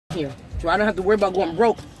here, so I don't have to worry about going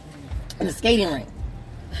broke in the skating rink.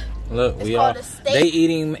 Look, they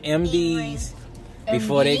eating MDs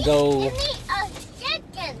before they go.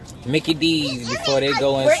 Mickey D's before they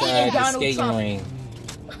go inside the skating ring.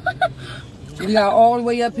 We got all the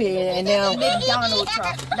way up here, and now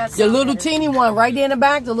the little teeny one right there in the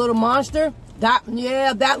back, the little monster. That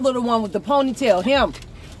little one with the ponytail. Him.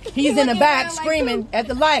 He's in the back screaming at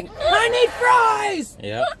the light. I need fries.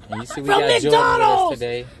 Yep. And you see we from got McDonald's Jordan with us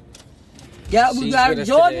today. Yeah, we got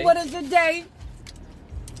Jordan with us today.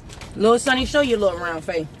 Little Sonny, show your little round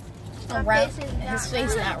face. Round. His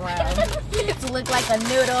face not round. It look like a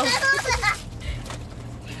noodle.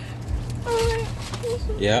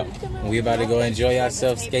 Yep. We about to go enjoy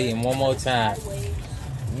ourselves skating one more time.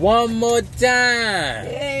 One more time.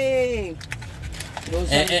 Hey.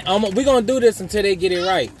 And we're going to do this until they get it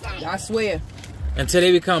right. I swear. Until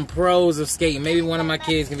they become pros of skating. Maybe one of my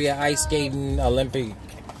kids can be an ice skating Olympic.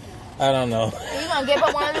 I don't know. You going to give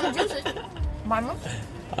up one of them juices, Mama?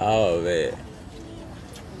 Oh, man.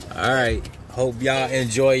 All right. Hope y'all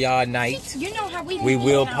enjoy y'all night. You know how we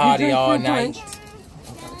will party all night.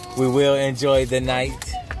 We will enjoy the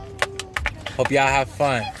night. Hope y'all have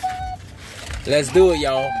fun. Let's do it,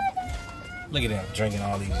 y'all. Look at them drinking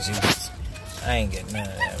all these juices. I ain't getting none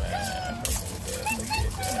of that, man.